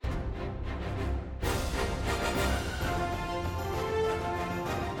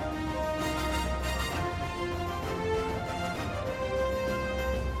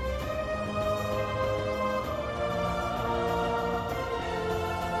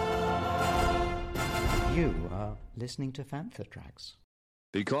You are listening to Fantha Tracks.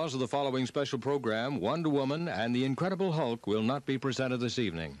 Because of the following special program, Wonder Woman and the Incredible Hulk will not be presented this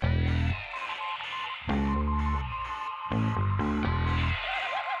evening.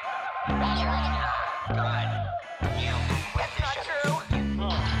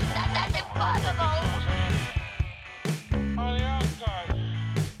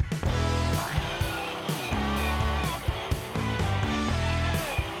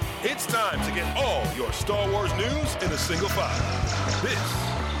 It's time to get all your Star Wars news in a single file. This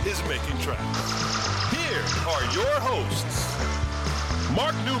is Making Tracks. Here are your hosts,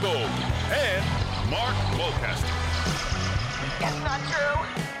 Mark Newbold and Mark Mulcaster. That's not true.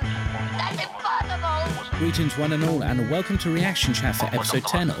 That's impossible. Greetings one and all, and welcome to Reaction Chat for episode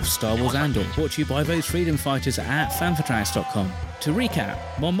 10 of Star Wars Andor, brought to you by those freedom fighters at fanfortracks.com. To recap,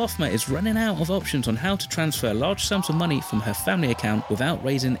 Mon Mothma is running out of options on how to transfer large sums of money from her family account without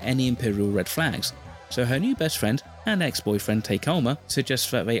raising any Imperial red flags. So her new best friend and ex-boyfriend Takeoma suggests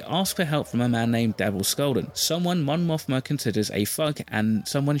that they ask for help from a man named Davil Skolden, someone Mon Mothma considers a thug and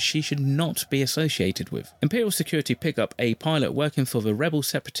someone she should not be associated with. Imperial security pick up a pilot working for the rebel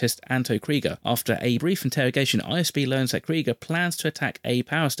separatist Anto Kreegyr. After a brief interrogation, ISB learns that Kreegyr plans to attack a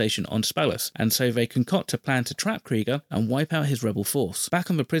power station on Spalos, and so they concoct a plan to trap Kreegyr and wipe out his rebel force. Back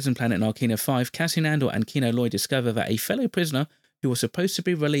on the prison planet Narkina 5, Cassian Andor and Kino Loy discover that a fellow prisoner who was supposed to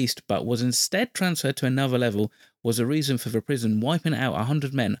be released but was instead transferred to another level was the reason for the prison wiping out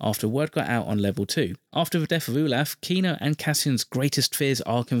 100 men after word got out on level 2. After the death of Ulaf, Kino and Cassian's greatest fears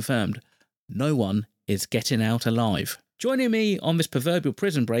are confirmed. No one is getting out alive. Joining me on this proverbial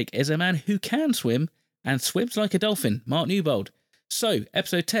prison break is a man who can swim and swims like a dolphin, Mark Newbold. So,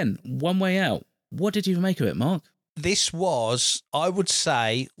 episode 10, One Way Out. What did you make of it, Mark? This was, I would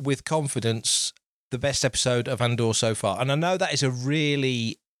say, with confidence, the best episode of Andor so far. And I know that is a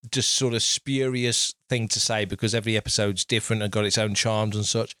really just sort of spurious thing to say because every episode's different and got its own charms and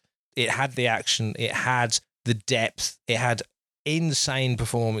such. It had the action, it had the depth, it had insane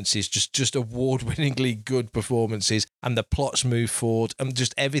performances, just award-winningly good performances, and the plots moved forward, and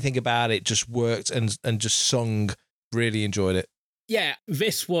just everything about it just worked and just sung. Really enjoyed it. Yeah,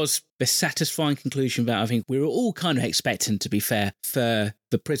 this was the satisfying conclusion that I think we were all kind of expecting, to be fair, for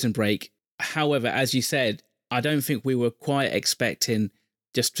the prison break. However, as you said, I don't think we were quite expecting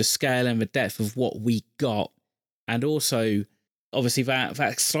just the scale and the depth of what we got. And also, obviously,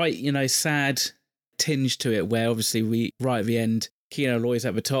 that slight, sad tinge to it where obviously we, right at the end, Kino Loy's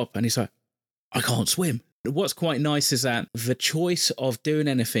at the top and he's like, I can't swim. What's quite nice is that the choice of doing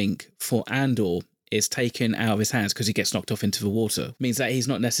anything for Andor is taken out of his hands because he gets knocked off into the water. It means that he's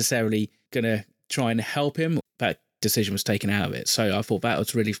not necessarily going to try and help him. That decision was taken out of it. So I thought that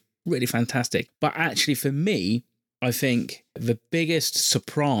was really fantastic. But actually, for me, I think the biggest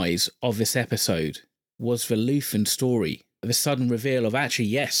surprise of this episode was the Luthen story. The sudden reveal of actually,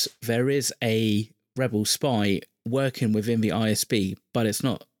 yes, there is a rebel spy working within the ISB, but it's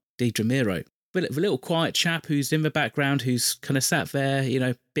not Dedra Meero. The little quiet chap who's in the background, who's kind of sat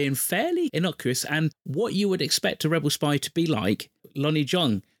there, being fairly innocuous, and what you would expect a rebel spy to be like, Lonnie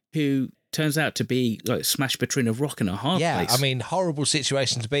Jong, who turns out to be like smashed between a rock and a hard place. Yeah, I mean, horrible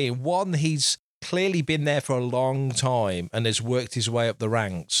situation to be in. One, he's clearly been there for a long time and has worked his way up the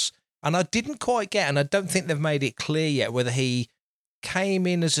ranks. And I didn't quite get, and I don't think they've made it clear yet, whether he came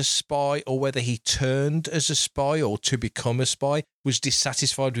in as a spy or whether he turned as a spy or to become a spy, was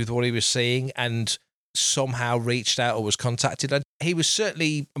dissatisfied with what he was seeing and somehow reached out or was contacted. And he was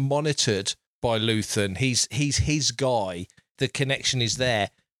certainly monitored by Luthen. He's his guy. The connection is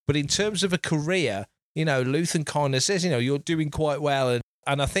there. But in terms of a career, Luthen kind of says, you're doing quite well.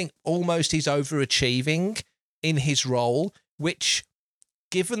 And I think almost he's overachieving in his role, which,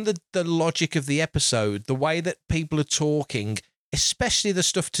 given the logic of the episode, the way that people are talking, especially the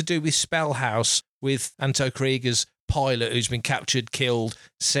stuff to do with Spellhouse, with Anto Kreegyr's pilot who's been captured, killed,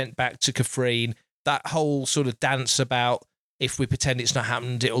 sent back to Kafrene, that whole sort of dance about if we pretend it's not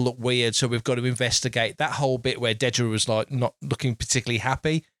happened, it'll look weird, so we've got to investigate. That whole bit where Dedra was like not looking particularly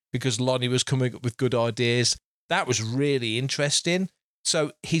happy because Lonnie was coming up with good ideas, that was really interesting.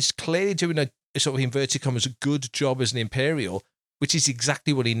 So he's clearly doing a sort of inverted commas a good job as an Imperial, which is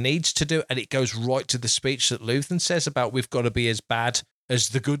exactly what he needs to do. And it goes right to the speech that Luthen says about we've got to be as bad as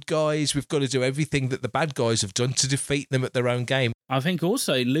the good guys. We've got to do everything that the bad guys have done to defeat them at their own game. I think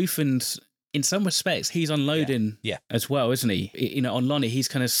also Luthen's, in some respects, he's unloading as well, isn't he? On Lonnie, he's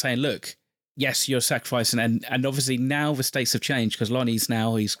kind of saying, look, yes, you're sacrificing. And obviously now the stakes have changed because Lonnie's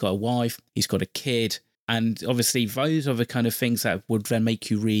now, he's got a wife, he's got a kid. And obviously those are the kind of things that would then make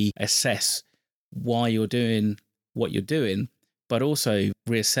you reassess why you're doing what you're doing. but also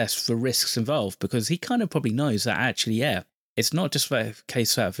reassess the risks involved, because he kind of probably knows that actually, it's not just the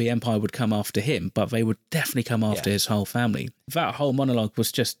case that the Empire would come after him, but they would definitely come after his whole family. That whole monologue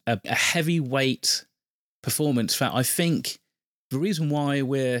was just a heavyweight performance that I think the reason why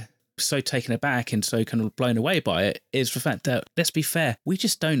we're so taken aback and so kind of blown away by it is the fact that, let's be fair, we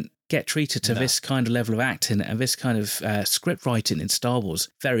just don't get treated to this kind of level of acting and this kind of script writing in Star Wars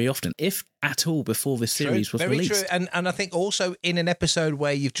very often, if at all, before the series was released. Very true. And I think also in an episode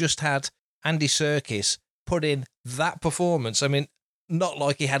where you've just had Andy Serkis put in that performance, I mean, not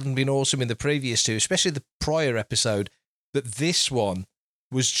like he hadn't been awesome in the previous two, especially the prior episode, but this one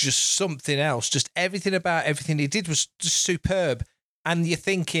was just something else. Just everything about everything he did was just superb. And you're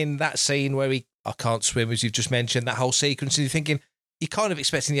thinking that scene where I can't swim, as you've just mentioned, that whole sequence, and you're thinking, you're kind of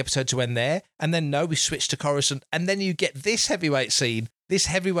expecting the episode to end there, and then no, we switch to Coruscant, and then you get this heavyweight scene, this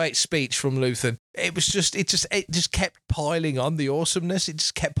heavyweight speech from Luthen. It just kept piling on the awesomeness. It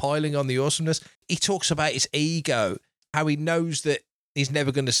just kept piling on the awesomeness. He talks about his ego, how he knows that he's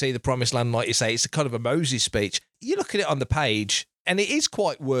never going to see the promised land, like you say. It's a kind of a Moses speech. You look at it on the page, and it is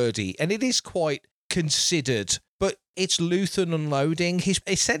quite wordy, and it is quite considered, but it's Luthen unloading. He's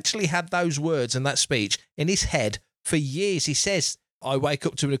essentially had those words and that speech in his head for years. He says, I wake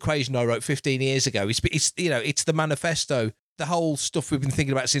up to an equation I wrote 15 years ago. It's the manifesto, the whole stuff we've been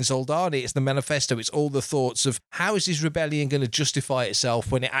thinking about since Aldani. It's the manifesto. It's all the thoughts of how is this rebellion going to justify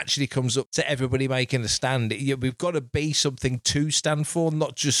itself when it actually comes up to everybody making a stand. We've got to be something to stand for,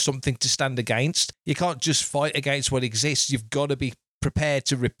 not just something to stand against. You can't just fight against what exists. You've got to be prepared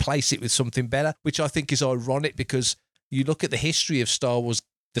to replace it with something better, which I think is ironic because you look at the history of Star Wars,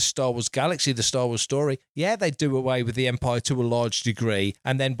 the Star Wars galaxy, the Star Wars story. Yeah, they do away with the Empire to a large degree,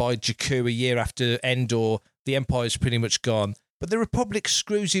 and then by Jakku, a year after Endor, the Empire's pretty much gone. But the Republic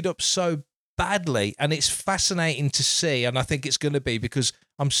screws it up so badly, and it's fascinating to see, and I think it's going to be, because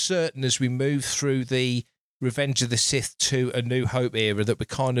I'm certain as we move through the Revenge of the Sith to A New Hope era that we're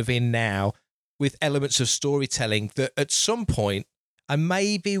kind of in now, with elements of storytelling, that at some point, and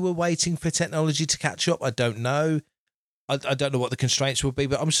maybe we're waiting for technology to catch up, I don't know. I don't know what the constraints will be,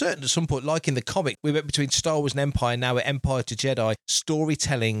 but I'm certain at some point, like in the comic, we went between Star Wars and Empire, now we're Empire to Jedi.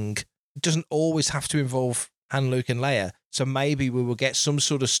 Storytelling doesn't always have to involve Han, Luke, and Leia. So maybe we will get some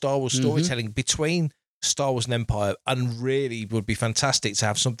sort of Star Wars storytelling between Star Wars and Empire, and really would be fantastic to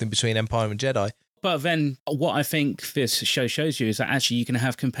have something between Empire and Jedi. But then what I think this show shows you is that actually you can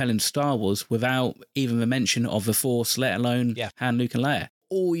have compelling Star Wars without even the mention of the Force, let alone Han, Luke, and Leia.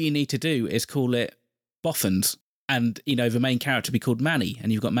 All you need to do is call it Boffins. And, the main character be called Manny,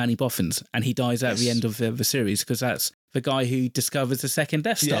 and you've got Manny Boffins, and he dies at the end of the series because that's the guy who discovers the second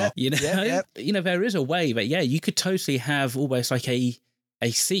Death Star. There is a way that, you could totally have almost like a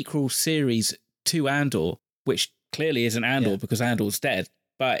sequel series to Andor, which clearly isn't Andor because Andor's dead,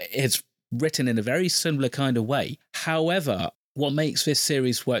 but it's written in a very similar kind of way. However, what makes this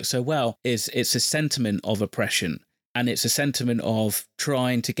series work so well is it's a sentiment of oppression, and it's a sentiment of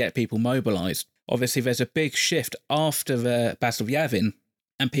trying to get people mobilized. Obviously, there's a big shift after the Battle of Yavin,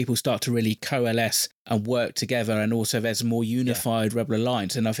 and people start to really coalesce and work together, and also there's a more unified Rebel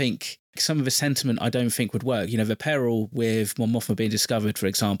Alliance. And I think some of the sentiment I don't think would work. The peril with Mon Mothma being discovered, for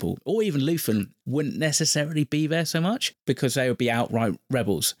example, or even Luthen wouldn't necessarily be there so much because they would be outright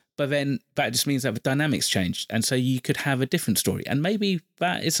rebels. But then that just means that the dynamics changed, and so you could have a different story. And maybe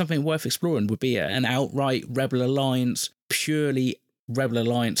that is something worth exploring, would be an outright Rebel Alliance, purely Rebel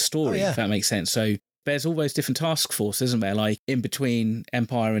Alliance story, if that makes sense. So there's all those different task forces, isn't there? Like in between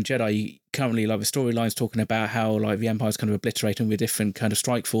Empire and Jedi, currently like the storylines talking about how like the Empire's kind of obliterating with different kind of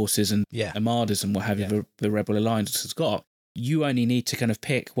strike forces and armadas and what have you the Rebel Alliance has got. You only need to kind of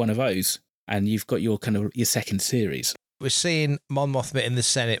pick one of those, and you've got your second series. We're seeing Mon Mothma in the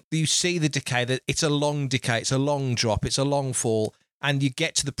Senate. You see the decay. That it's a long decay. It's a long drop. It's a long fall. And you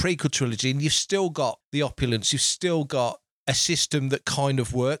get to the prequel trilogy, and you've still got the opulence. You've still got a system that kind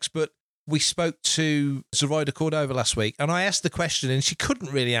of works. But we spoke to Zoraida Cordova last week, and I asked the question, and she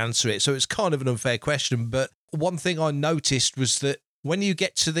couldn't really answer it. So it's kind of an unfair question. But one thing I noticed was that when you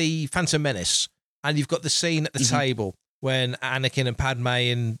get to the Phantom Menace, and you've got the scene at the table when Anakin and Padme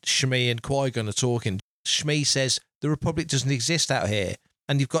and Shmi and Qui-Gon are talking, Shmi says, the Republic doesn't exist out here.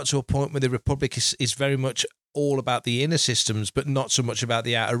 And you've got to a point where the Republic is very much all about the inner systems, but not so much about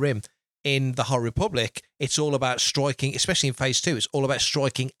the outer rim. In the High Republic, it's all about striking, especially in Phase 2, it's all about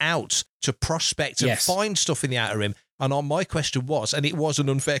striking out to prospect and find stuff in the outer rim. And my question was, and it was an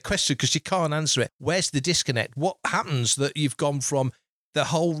unfair question because you can't answer it, where's the disconnect? What happens that you've gone from the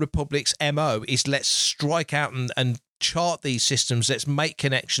whole Republic's MO is let's strike out and chart these systems, let's make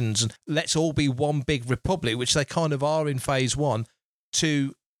connections, and let's all be one big republic, which they kind of are in phase 1,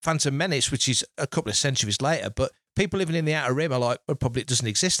 to Phantom Menace, which is a couple of centuries later. But people living in the Outer Rim are like, well, probably it doesn't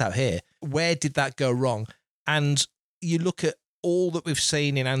exist out here. Where did that go wrong? And you look at all that we've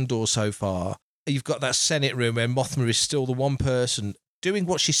seen in Andor so far. You've got that Senate room where Mothma is still the one person doing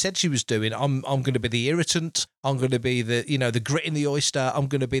what she said she was doing. I'm going to be the irritant. I'm going to be the grit in the oyster. I'm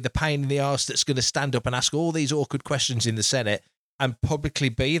going to be the pain in the arse that's going to stand up and ask all these awkward questions in the Senate and publicly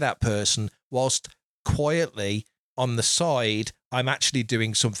be that person, whilst quietly on the side, I'm actually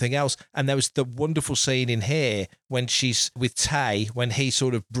doing something else. And there was the wonderful scene in here when she's with Tay, when he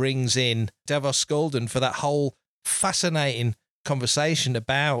sort of brings in Davos Skolden for that whole fascinating conversation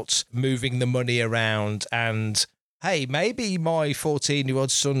about moving the money around and, hey, maybe my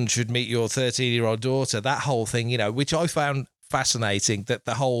 14-year-old son should meet your 13-year-old daughter, that whole thing, which I found fascinating, that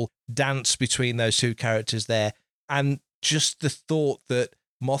the whole dance between those two characters there. And just the thought that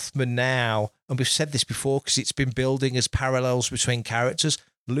Mothma now, and we've said this before because it's been building as parallels between characters,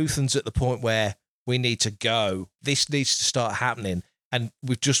 Luthen's at the point where we need to go. This needs to start happening. And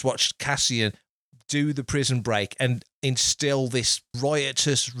we've just watched Cassian do the prison break and instill this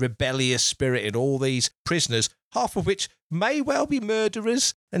riotous, rebellious spirit in all these prisoners, half of which may well be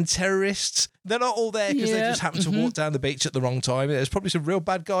murderers and terrorists. They're not all there because they just happen to walk down the beach at the wrong time. There's probably some real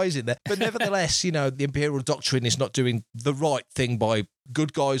bad guys in there. But nevertheless, the Imperial Doctrine is not doing the right thing by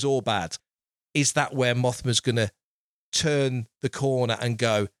good guys or bad. Is that where Mothma's going to turn the corner and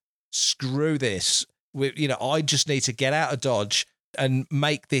go, screw this? I just need to get out of Dodge and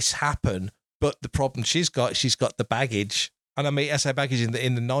make this happen. But the problem she's got the baggage. And I say baggage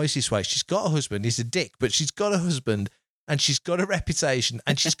in the nicest way. She's got a husband. He's a dick, but she's got a husband and she's got a reputation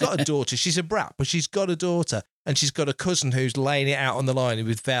and she's got a daughter. She's a brat, but she's got a daughter and she's got a cousin who's laying it out on the line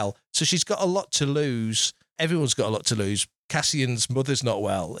with Vel. So she's got a lot to lose. Everyone's got a lot to lose. Cassian's mother's not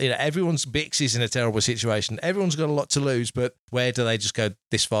well. Everyone's Bix is in a terrible situation. Everyone's got a lot to lose, but where do they just go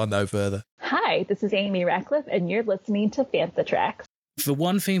this far, no further? Hi, this is Amy Ratcliffe, and you're listening to Fantha Tracks. The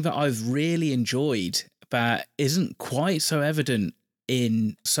one thing that I've really enjoyed that isn't quite so evident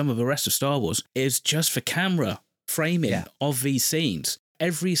in some of the rest of Star Wars is just the camera framing of these scenes.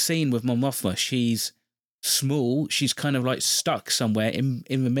 Every scene with Mon Mothma, she's small, she's kind of like stuck somewhere in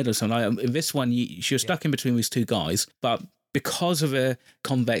the middle. So like in this one, she was stuck in between these two guys, but because of the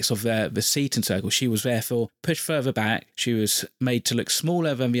convex of the seat and circle, she was therefore pushed further back. She was made to look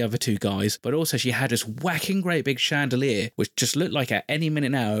smaller than the other two guys, but also she had this whacking great big chandelier, which just looked like at any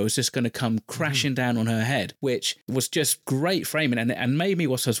minute now it was just going to come crashing down on her head, which was just great framing and made me,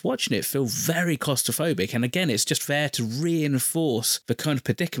 whilst I was watching it, feel very claustrophobic. And again, it's just there to reinforce the kind of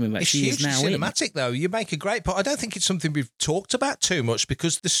predicament that she is now in. It's cinematic, though. You make a great point. I don't think it's something we've talked about too much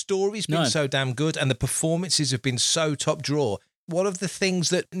because the story's been so damn good and the performances have been so top draw. One of the things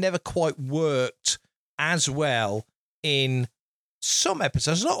that never quite worked as well in some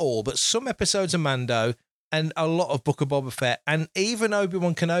episodes, not all, but some episodes of Mando and a lot of Book of Boba Fett, and even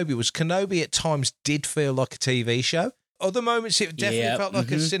Obi-Wan Kenobi at times did feel like a TV show. Other moments it definitely felt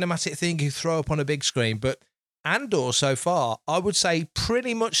like a cinematic thing you throw up on a big screen, but Andor so far, I would say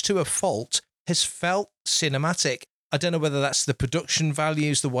pretty much to a fault, has felt cinematic. I don't know whether that's the production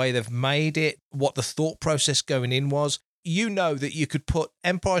values, the way they've made it, what the thought process going in was. You know that you could put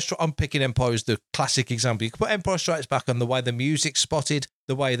Empire Strikes... I'm picking Empire as the classic example. You could put Empire Strikes Back on the way the music's spotted,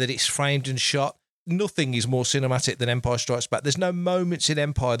 the way that it's framed and shot. Nothing is more cinematic than Empire Strikes Back. There's no moments in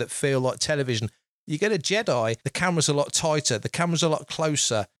Empire that feel like television. You get a Jedi, the camera's a lot tighter, the camera's a lot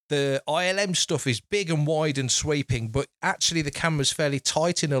closer. The ILM stuff is big and wide and sweeping, but actually the camera's fairly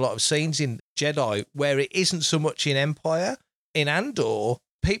tight in a lot of scenes in Jedi, where it isn't so much in Empire. In Andor,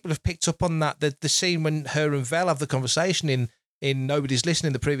 people have picked up on that. The scene when her and Vel have the conversation in Nobody's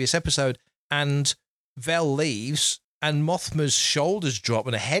Listening, the previous episode, and Vel leaves and Mothma's shoulders drop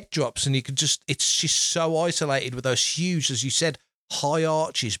and her head drops, and you can just, she's so isolated with those huge, as you said, high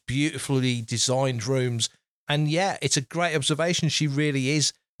arches, beautifully designed rooms. And yeah, it's a great observation. She really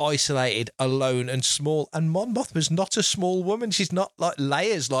is isolated, alone and small. And Mon Mothma's not a small woman. She's not like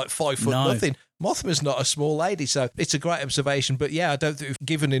Leia's like 5 foot nothing. Mothma's not a small lady. So it's a great observation. But yeah, I don't think we've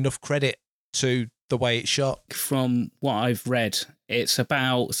given enough credit to the way it's shot. From what I've read, it's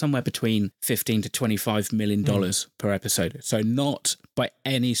about somewhere between $15 to $25 million per episode. So not by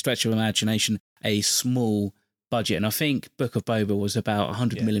any stretch of imagination a small budget. And I think Book of Boba was about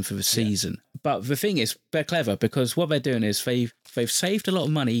 100 million for the season. But the thing is, they're clever because what they're doing is they've saved a lot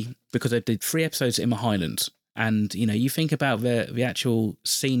of money because they did 3 episodes in the Highlands. And, you know, you think about the actual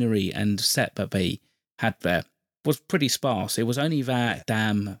scenery and set that they had there. was pretty sparse. It was only that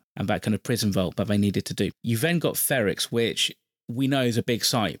dam and that kind of prison vault that they needed to do. You then got Ferrix, which we know is a big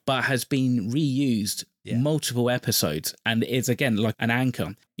site, but has been reused multiple episodes and is, again, like an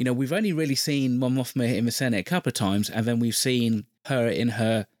anchor. You know, we've only really seen Mon Mothma in the Senate a couple of times, and then we've seen her in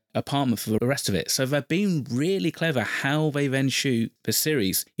her apartment for the rest of it. So they've been really clever how they then shoot the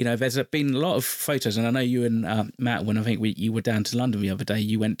series. You know, there's been a lot of photos, and I know you and Matt, when I think you were down to London the other day,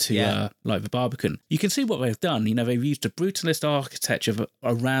 you went to like the Barbican. You can see what they've done. You know, they've used a brutalist architecture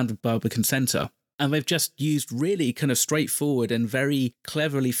around the Barbican Centre, and they've just used really kind of straightforward and very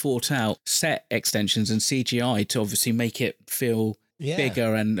cleverly thought out set extensions and CGI to obviously make it feel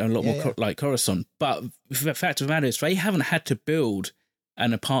bigger and a lot more like Coruscant. But the fact of the matter is, they haven't had to build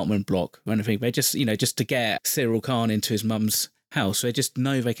an apartment block or anything. They just, you know, just to get Cyril Khan into his mum's house, they just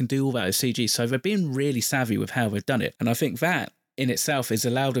know they can do all that with CG. So they've been really savvy with how they've done it. And I think that in itself has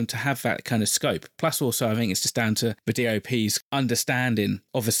allowed them to have that kind of scope. Plus also, I think it's just down to the DOP's understanding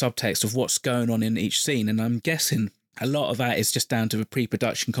of the subtext of what's going on in each scene. And I'm guessing a lot of that is just down to the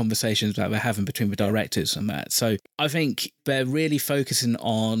pre-production conversations that they're having between the directors and that. So I think they're really focusing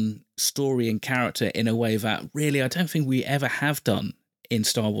on story and character in a way that really I don't think we ever have done in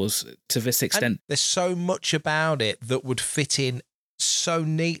Star Wars to this extent. And there's so much about it that would fit in so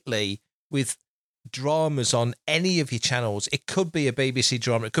neatly with dramas on any of your channels. It could be a BBC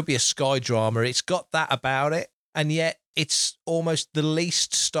drama, it could be a Sky drama. It's got that about it, and yet it's almost the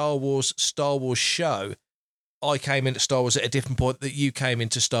least Star Wars show. I came into Star Wars at a different point that you came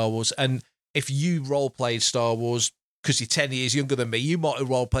into Star Wars, and if you role-played Star Wars because you're 10 years younger than me, you might have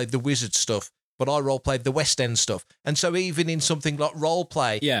role-played the Wizard stuff, but I role-played the West End stuff. And so even in something like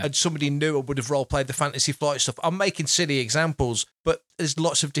role-play, and somebody new would have role-played the Fantasy Flight stuff. I'm making silly examples, but there's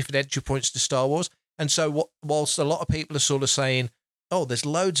lots of different entry points to Star Wars. And so whilst a lot of people are sort of saying, oh, there's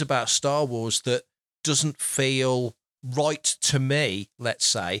loads about Star Wars that doesn't feel right to me, let's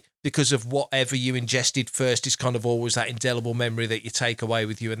say, because of whatever you ingested first is kind of always that indelible memory that you take away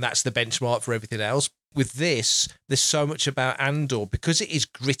with you, and that's the benchmark for everything else. With this, there's so much about Andor, because it is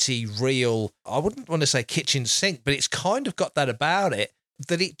gritty, real, I wouldn't want to say kitchen sink, but it's kind of got that about it,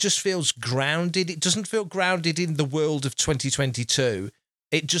 that it just feels grounded. It doesn't feel grounded in the world of 2022.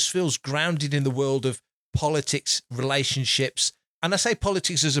 It just feels grounded in the world of politics, relationships. And I say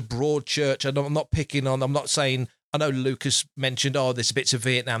politics as a broad church, and I'm not picking on, I'm not saying, I know Lucas mentioned, oh, there's bits of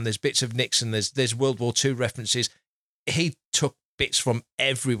Vietnam, there's bits of Nixon, there's World War II references. He took bits from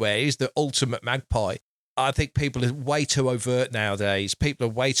everywhere. He's the ultimate magpie. I think people are way too overt nowadays. People are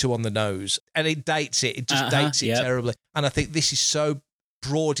way too on the nose, and it dates it. It just dates it terribly. And I think this is so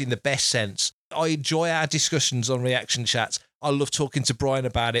broad in the best sense. I enjoy our discussions on reaction chats. I love talking to Brian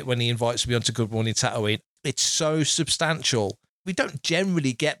about it when he invites me onto Good Morning Tatooine. It's so substantial. We don't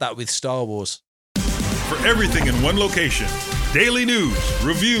generally get that with Star Wars. For everything in one location, daily news,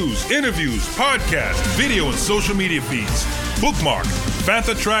 reviews, interviews, podcasts, video, and social media feeds, bookmark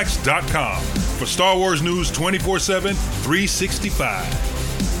FanthaTracks.com for Star Wars news 24/7, 365.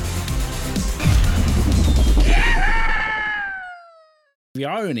 The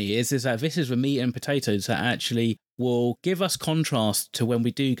irony is that this is the meat and potatoes that actually will give us contrast to when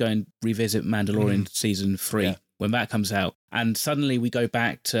we do go and revisit Mandalorian Season 3, when that comes out. And suddenly we go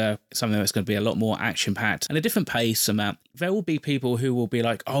back to something that's going to be a lot more action-packed and a different pace. And that there will be people who will be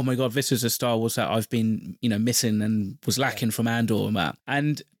like, oh my God, this is a Star Wars that I've been, missing and was lacking from Andor and that.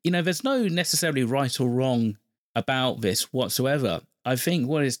 And, there's no necessarily right or wrong about this whatsoever. I think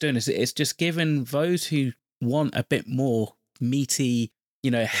what it's doing is it's just giving those who want a bit more meaty,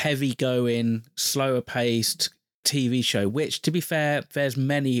 heavy going, slower paced TV show, which, to be fair, there's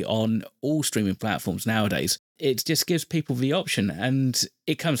many on all streaming platforms nowadays. It just gives people the option, and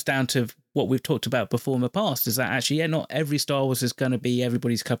it comes down to what we've talked about before in the past, is that actually, not every Star Wars is going to be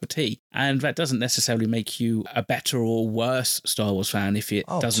everybody's cup of tea, and that doesn't necessarily make you a better or worse Star Wars fan if it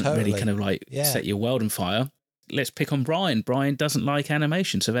doesn't really kind of set your world on fire. Let's pick on Brian. Brian doesn't like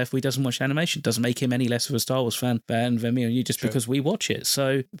animation, so therefore he doesn't watch animation. Doesn't make him any less of a Star Wars fan than me and you just because we watch it.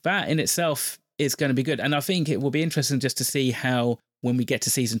 So that in itself is going to be good. And I think it will be interesting just to see how, when we get to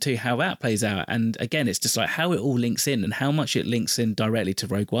Season 2, how that plays out. And again, it's just like how it all links in and how much it links in directly to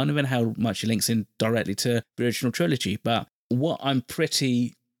Rogue One and then how much it links in directly to the original trilogy. But what I'm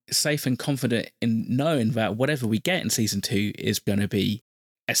pretty safe and confident in knowing that whatever we get in Season 2 is going to be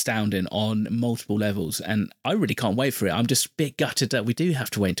astounding on multiple levels, and I really can't wait for it. I'm just a bit gutted that we do have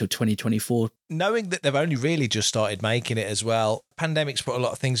to wait until 2024. Knowing that they've only really just started making it as well, pandemic's put a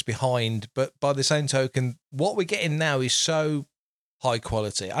lot of things behind, but by the same token, what we're getting now is so high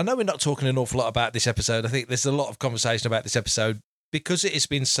quality. I know we're not talking an awful lot about this episode. I think there's a lot of conversation about this episode because it has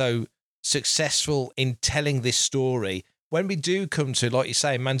been so successful in telling this story. When we do come to, like you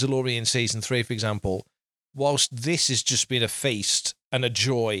say, Mandalorian season 3, for example, whilst this has just been a feast and a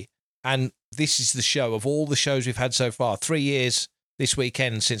joy, and this is the show of all the shows we've had so far, 3 years this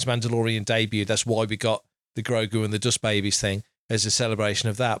weekend since Mandalorian debuted. That's why we got the Grogu and the Dust Babies thing as a celebration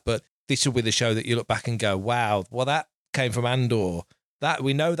of that. But this will be the show that you look back and go, wow, well, that came from Andor. That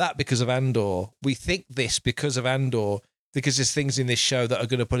we know that because of Andor. We think this because of Andor, because there's things in this show that are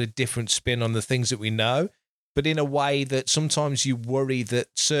going to put a different spin on the things that we know, but in a way that sometimes you worry that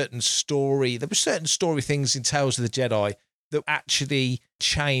there were certain story things in Tales of the Jedi that actually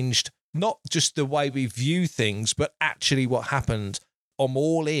changed not just the way we view things, but actually what happened. I'm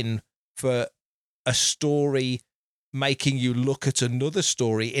all in for a story making you look at another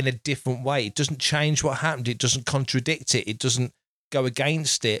story in a different way. It doesn't change what happened. It doesn't contradict it. It doesn't go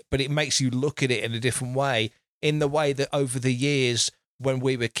against it, but it makes you look at it in a different way, in the way that over the years when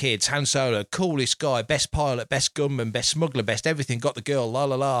we were kids, Han Solo, coolest guy, best pilot, best gunman, best smuggler, best everything, got the girl, la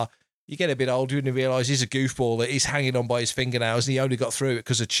la la. You get a bit older and you realise he's a goofball that he's hanging on by his fingernails and he only got through it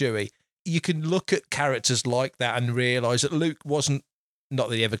because of Chewie. You can look at characters like that and realise that Luke wasn't, not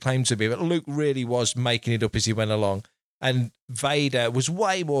that he ever claimed to be, but Luke really was making it up as he went along. And Vader was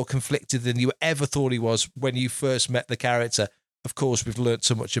way more conflicted than you ever thought he was when you first met the character. Of course, we've learnt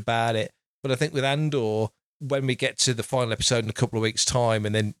so much about it. But I think with Andor, when we get to the final episode in a couple of weeks' time,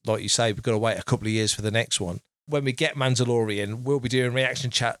 and then, like you say, we've got to wait a couple of years for the next one. When we get Mandalorian, we'll be doing reaction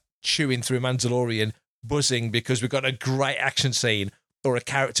chat, chewing through Mandalorian, buzzing because we've got a great action scene, or a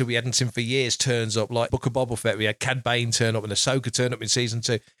character we hadn't seen for years turns up, like Book of Boba Fett. We had Cad Bane turn up and Ahsoka turn up in season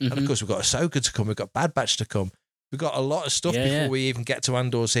 2. And of course, we've got Ahsoka to come. We've got Bad Batch to come. We've got a lot of stuff before we even get to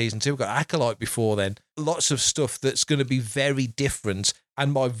Andor season 2. We've got Acolyte before then. Lots of stuff that's going to be very different.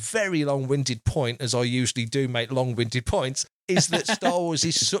 And my very long-winded point, as I usually do make long-winded points, is that Star Wars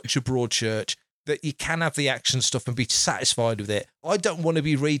is such a broad church that you can have the action stuff and be satisfied with it. I don't want to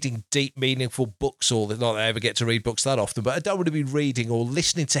be reading deep, meaningful books not that I ever get to read books that often, but I don't want to be reading or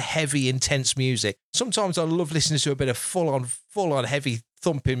listening to heavy, intense music. Sometimes I love listening to a bit of full-on heavy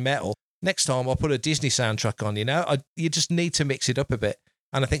thumping metal. Next time I'll put a Disney soundtrack on, you just need to mix it up a bit.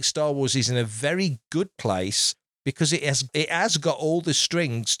 And I think Star Wars is in a very good place because it has got all the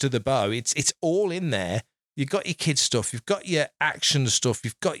strings to the bow. It's all in there. You've got your kids stuff, you've got your action stuff,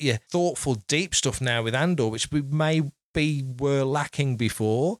 you've got your thoughtful, deep stuff now with Andor, which we were lacking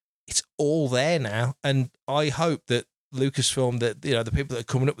before. It's all there now. And I hope that Lucasfilm, that the people that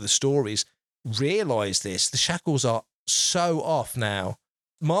are coming up with the stories, realise this. The shackles are so off now.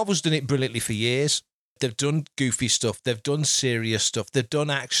 Marvel's done it brilliantly for years. They've done goofy stuff. They've done serious stuff. They've done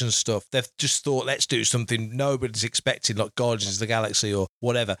action stuff. They've just thought, let's do something nobody's expecting, like Guardians of the Galaxy or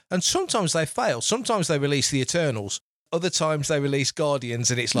whatever. And sometimes they fail. Sometimes they release the Eternals. Other times they release Guardians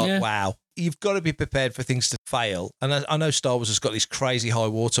and it's like, wow, you've got to be prepared for things to fail. And I know Star Wars has got this crazy high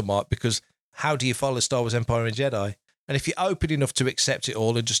watermark because how do you follow Star Wars Empire and Jedi? And if you're open enough to accept it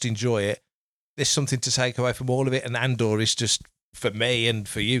all and just enjoy it, there's something to take away from all of it. And Andor is just, for me and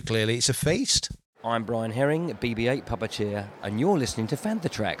for you, clearly, it's a feast. I'm Brian Herring, BB-8 puppeteer, and you're listening to Fantha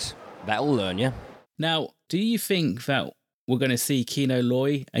Tracks. That'll learn you. Now, do you think that we're going to see Kino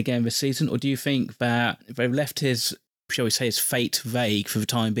Loy again this season, or do you think that they've left his, shall we say, his fate vague for the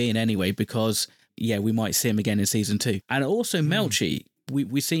time being anyway, because, we might see him again in season 2? And also Melchi.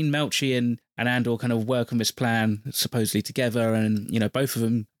 We've seen Melchi and Andor kind of work on this plan supposedly together, and, both of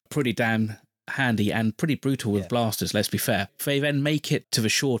them pretty damn handy and pretty brutal with blasters, let's be fair. They then make it to the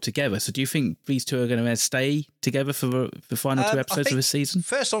shore together. So do you think these two are going to stay together for the final 2 episodes of this season?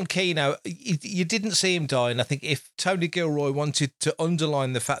 First on Kino, you didn't see him die, and I think if Tony Gilroy wanted to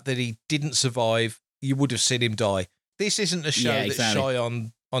underline the fact that he didn't survive, you would have seen him die. This isn't a show that's shy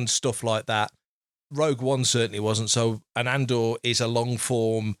on stuff like that. Rogue One certainly wasn't, and Andor is a long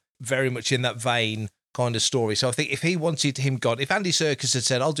form, very much in that vein kind of story. So I think if he wanted him gone, if Andy Serkis had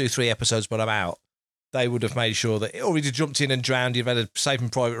said, I'll do 3 episodes, but I'm out, they would have made sure that, or he'd have jumped in and drowned, you'd have had a Saving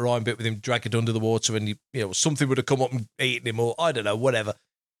Private Ryan bit with him dragged under the water and, something would have come up and eaten him, or I don't know, whatever.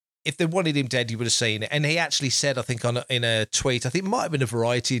 If they wanted him dead, you would have seen it. And he actually said, I think in a tweet, I think it might have been a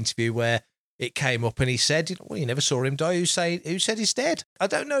Variety interview where it came up and he said, you never saw him die. Who said he's dead? I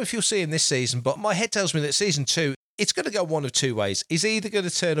don't know if you'll see him this season, but my head tells me that season 2, it's going to go one of 2 ways. He's either going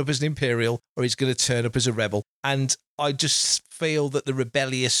to turn up as an Imperial or he's going to turn up as a rebel. And I just feel that the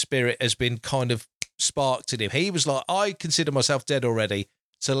rebellious spirit has been kind of sparked in him. He was like, I consider myself dead already,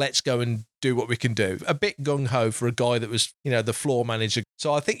 so let's go and do what we can do. A bit gung-ho for a guy that was, the floor manager.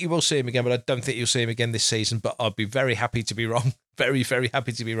 So I think you will see him again, but I don't think you'll see him again this season. But I'd be very happy to be wrong. Very, very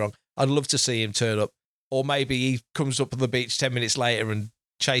happy to be wrong. I'd love to see him turn up. Or maybe he comes up on the beach 10 minutes later and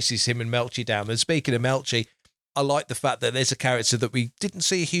chases him and Melchi down. And speaking of Melchi, I like the fact that there's a character that we didn't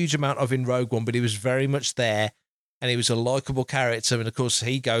see a huge amount of in Rogue One, but he was very much there, and he was a likeable character. And of course,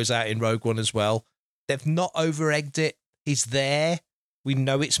 he goes out in Rogue One as well. They've not over-egged it. He's there. We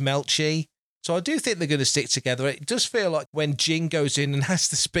know it's Melchi. So I do think they're going to stick together. It does feel like when Jin goes in and has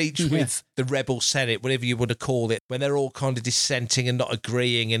the speech with the Rebel Senate, whatever you want to call it, when they're all kind of dissenting and not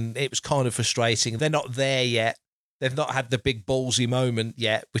agreeing, and it was kind of frustrating. They're not there yet. They've not had the big ballsy moment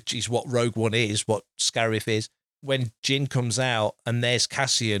yet, which is what Rogue One is, what Scarif is. When Jin comes out and there's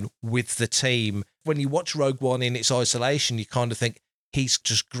Cassian with the team, when you watch Rogue One in its isolation, you kind of think he's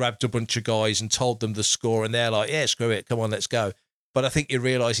just grabbed a bunch of guys and told them the score, and they're like, yeah, screw it, come on, let's go. But I think you're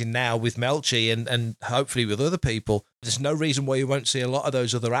realising now with Melchi and hopefully with other people, there's no reason why you won't see a lot of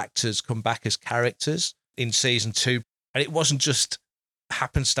those other actors come back as characters in season 2. And it wasn't just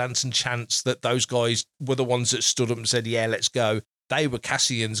happenstance and chance that those guys were the ones that stood up and said, yeah, let's go. They were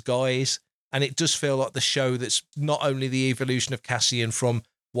Cassian's guys. And it does feel like the show that's not only the evolution of Cassian from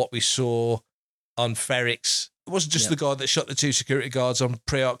what we saw on Ferrix. It wasn't just the guy that shot the 2 security guards on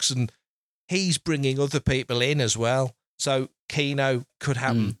Preox, and he's bringing other people in as well. So Kino could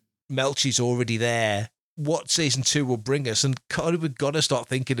happen. Melchi's already there. What season 2 will bring us, and kind of we've got to start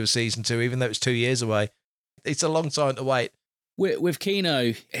thinking of season 2, even though it's 2 years away. It's a long time to wait. With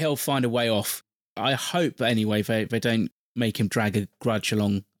Kino, he'll find a way off. I hope, anyway, they don't make him drag a grudge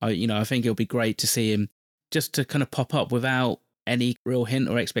along. I think it'll be great to see him just to kind of pop up without any real hint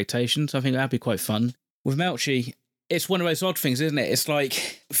or expectations. I think that'd be quite fun. With Melchi, it's one of those odd things, isn't it? It's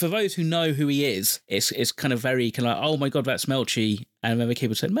like, for those who know who he is, it's kind of very kind of like, oh my God, that's Melchi. And then the kid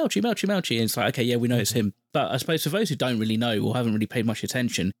would say, Melchi. And it's like, okay, yeah, we know it's him. But I suppose for those who don't really know or haven't really paid much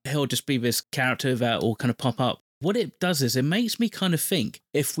attention, he'll just be this character that will kind of pop up. What it does is it makes me kind of think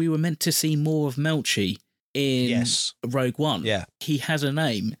if we were meant to see more of Melchi in Rogue One, he has a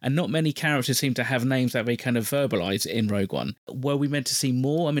name, and not many characters seem to have names that they kind of verbalize in Rogue One. Were we meant to see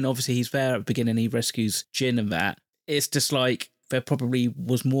more? I mean, obviously he's there at the beginning, he rescues Jin and that. It's just like there probably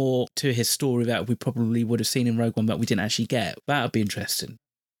was more to his story that we probably would have seen in Rogue One that we didn't actually get. That would be interesting.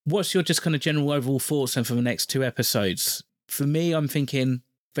 What's your just kind of general overall thoughts then for the next 2 episodes? For me, I'm thinking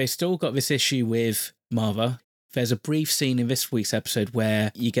they still got this issue with Marva. There's a brief scene in this week's episode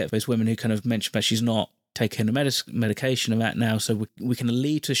where you get those women who kind of mention that she's not taking the medication and that now, so we can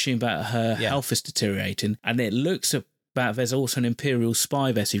lead to assume that her health is deteriorating. And it looks about there's also an Imperial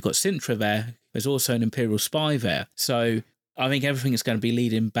spy there. So you've got Sintra there. There's also an Imperial spy there. So I think everything is going to be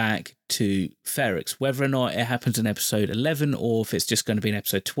leading back to Ferrix. Whether or not it happens in episode 11 or if it's just going to be in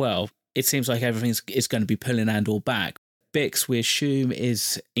episode 12, it seems like everything is going to be pulling Andor back. Bix, we assume,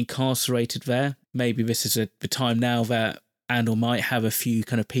 is incarcerated there. Maybe this is the time now that Andor might have a few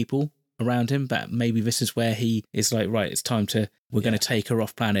kind of people around him, but maybe this is where he is like, right, it's time we're going to take her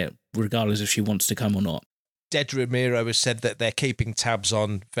off planet, regardless if she wants to come or not. Dedra Meero has said that they're keeping tabs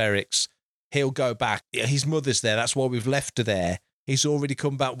on Ferrix. He'll go back. His mother's there. That's why we've left her there. He's already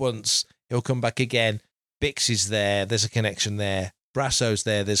come back once. He'll come back again. Bix is there. There's a connection there. Brasso's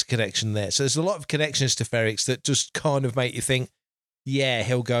there. There's a connection there. So there's a lot of connections to Ferrix that just kind of make you think, yeah,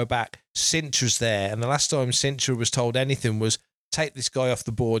 he'll go back. Sintra's there. And the last time Sintra was told anything was, take this guy off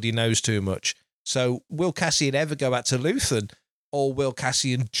the board, he knows too much. So will Cassian ever go back to Luthen, or will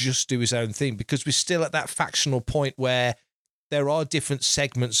Cassian just do his own thing? Because we're still at that factional point where there are different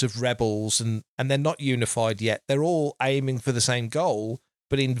segments of rebels and they're not unified yet. They're all aiming for the same goal,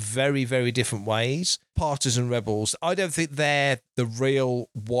 but in very, very different ways. Partisan rebels, I don't think they're the real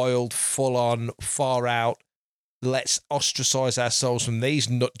wild, full-on, far-out, let's ostracize ourselves from these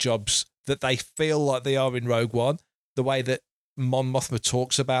nut jobs that they feel like they are in Rogue One. The way that Mon Mothma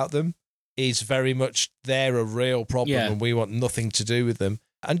talks about them is very much they're a real problem and we want nothing to do with them.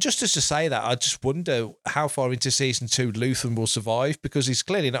 And just as to say that, I just wonder how far into season 2 Luthen will survive, because he's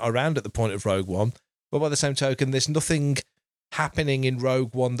clearly not around at the point of Rogue One. But by the same token, there's nothing happening in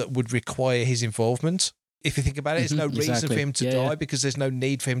Rogue One that would require his involvement. If you think about it, there's no reason for him to die because there's no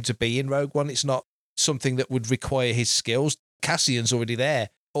need for him to be in Rogue One. It's not something that would require his skills. Cassian's already there.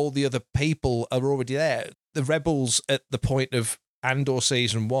 All the other people are already there. The rebels at the point of Andor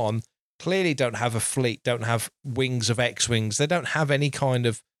season 1 clearly don't have a fleet, don't have wings of X-Wings. They don't have any kind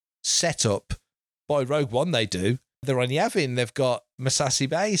of setup. By Rogue One, they do. They're on Yavin. They've got Massassi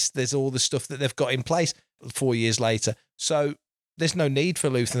Base. There's all the stuff that they've got in place 4 years later. So there's no need for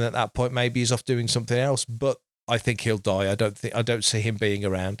Luthen at that point. Maybe he's off doing something else, but I think he'll die. I don't see him being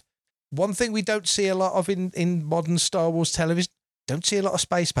around. One thing we don't see a lot of in modern Star Wars television, don't see a lot of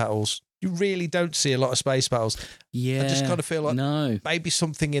space battles. You really don't see a lot of space battles. Yeah. I just kind of feel like maybe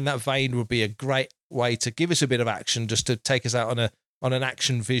something in that vein would be a great way to give us a bit of action, just to take us out on on an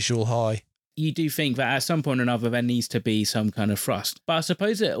action visual high. You do think that at some point or another there needs to be some kind of thrust. But I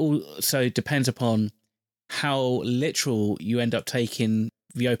suppose it also depends upon how literal you end up taking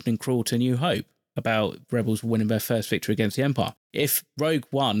the opening crawl to New Hope about Rebels winning their first victory against the Empire. If Rogue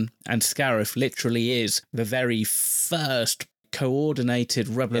One and Scarif literally is the very first coordinated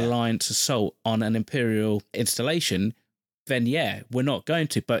Rebel Alliance assault on an Imperial installation, then yeah, we're not going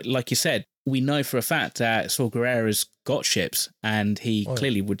to. But like you said, we know for a fact that Saw Gerrera's got ships and he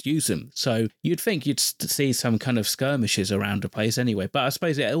clearly would use them. So you'd think you'd see some kind of skirmishes around the place anyway. But I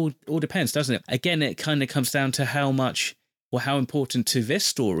suppose it all depends, doesn't it? Again, it kind of comes down to how much or how important to this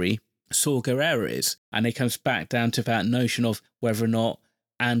story Saw Gerrera is. And it comes back down to that notion of whether or not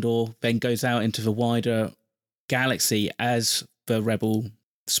Andor then goes out into the wider galaxy as the rebel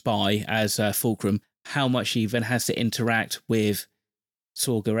spy, as Fulcrum, how much he then has to interact with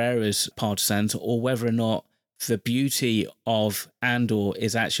Saw Gerrera's partisans, or whether or not the beauty of Andor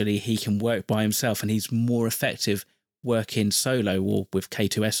is actually he can work by himself and he's more effective working solo or with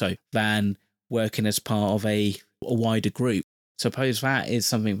K2SO than working as part of a wider group. Suppose that is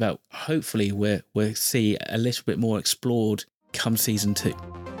something that hopefully we'll see a little bit more explored come season 2.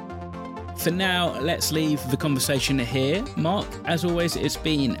 For now, let's leave the conversation here. Mark, as always, it's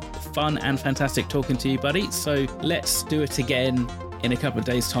been fun and fantastic talking to you, buddy. So let's do it again in a couple of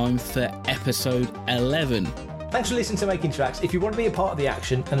days' time for episode 11. Thanks for listening to Making Tracks. If you want to be a part of the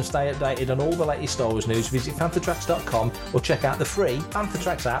action and stay updated on all the latest Star Wars news, visit fanthatracks.com or check out the free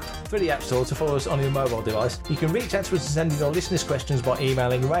Fanthatracks app through the App Store to follow us on your mobile device. You can reach out to us and send in your listeners' questions by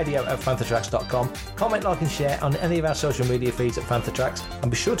emailing radio@fanthatracks.com. Comment, like and share on any of our social media feeds at Fanthatracks,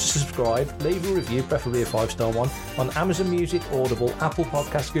 and be sure to subscribe, leave a review, preferably a 5-star one, on Amazon Music, Audible, Apple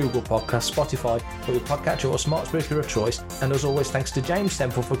Podcasts, Google Podcasts, Spotify, or your podcatcher or smart speaker of choice. And as always, thanks to James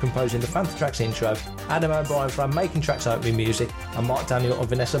Temple for composing the Fanthatracks intro, Adam O'Brien for our Making Tracks opening music, and Mark Daniel and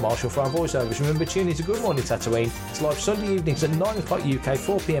Vanessa Marshall for our voiceovers. Remember, tune in to Good Morning Tatooine. It's live Sunday evenings at 9 o'clock UK,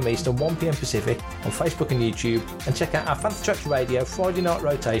 4 PM Eastern, 1 PM Pacific on Facebook and YouTube. And check out our Fanthatracks Radio Friday night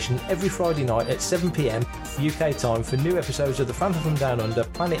rotation every Friday night at 7 PM UK time for new episodes of The Phantom from Down Under,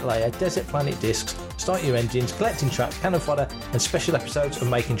 Planet Leia, Desert Planet Discs, Start Your Engines, Collecting Tracks, Cannon Fodder, and special episodes of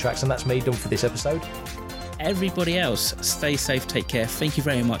Making Tracks. And that's me done for this episode. Everybody else, stay safe, take care. Thank you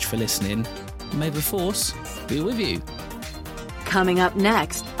very much for listening. May the Force be with you. Coming up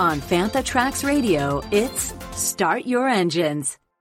next on Fanthatracks Radio, it's Start Your Engines.